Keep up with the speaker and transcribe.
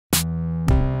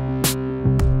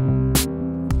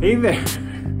Hey there.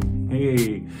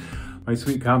 Hey, my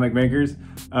sweet comic makers.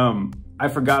 I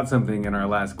forgot something in our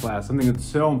last class, something that's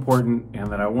so important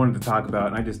and that I wanted to talk about,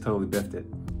 and I just totally biffed it.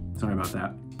 Sorry about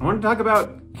that. I want to talk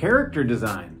about character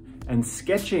design and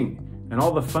sketching and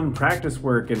all the fun practice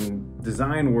work and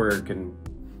design work and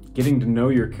getting to know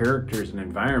your characters and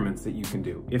environments that you can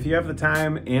do if you have the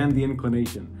time and the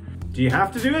inclination. Do you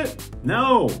have to do it?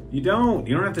 No, you don't.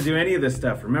 You don't have to do any of this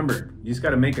stuff. Remember, you just got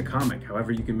to make a comic,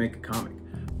 however you can make a comic.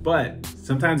 But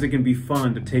sometimes it can be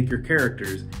fun to take your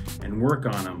characters and work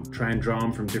on them, try and draw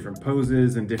them from different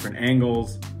poses and different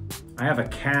angles. I have a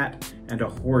cat and a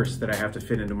horse that I have to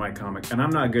fit into my comic, and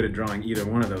I'm not good at drawing either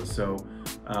one of those, so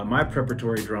my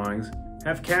preparatory drawings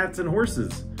have cats and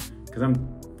horses because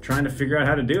I'm trying to figure out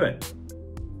how to do it.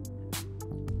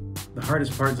 The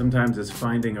hardest part sometimes is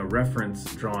finding a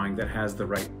reference drawing that has the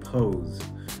right pose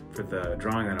for the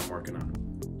drawing that I'm working on.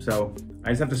 So I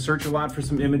just have to search a lot for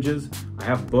some images. I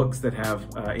have books that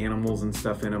have animals and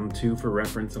stuff in them too for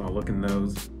reference, and I'll look in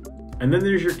those. And then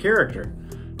there's your character.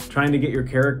 Trying to get your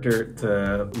character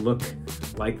to look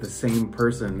like the same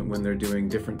person when they're doing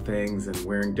different things and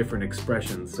wearing different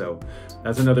expressions. So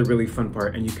that's another really fun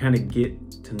part, and you kind of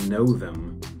get to know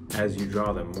them as you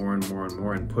draw them more and more and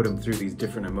more and put them through these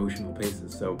different emotional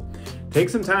paces. So take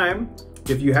some time,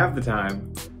 if you have the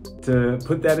time, to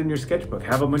put that in your sketchbook.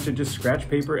 Have a bunch of just scratch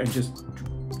paper and just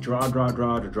draw.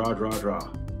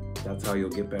 That's how you'll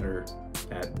get better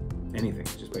at anything,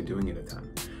 just by doing it a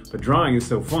ton. But drawing is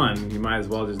so fun, you might as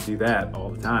well just do that all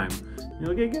the time.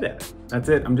 You'll get good at it. That's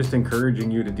it. I'm just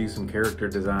encouraging you to do some character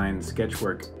design sketch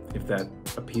work if that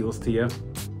appeals to you.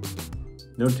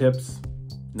 No tips,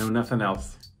 no nothing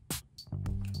else.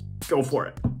 Go for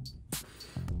it.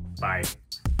 Bye.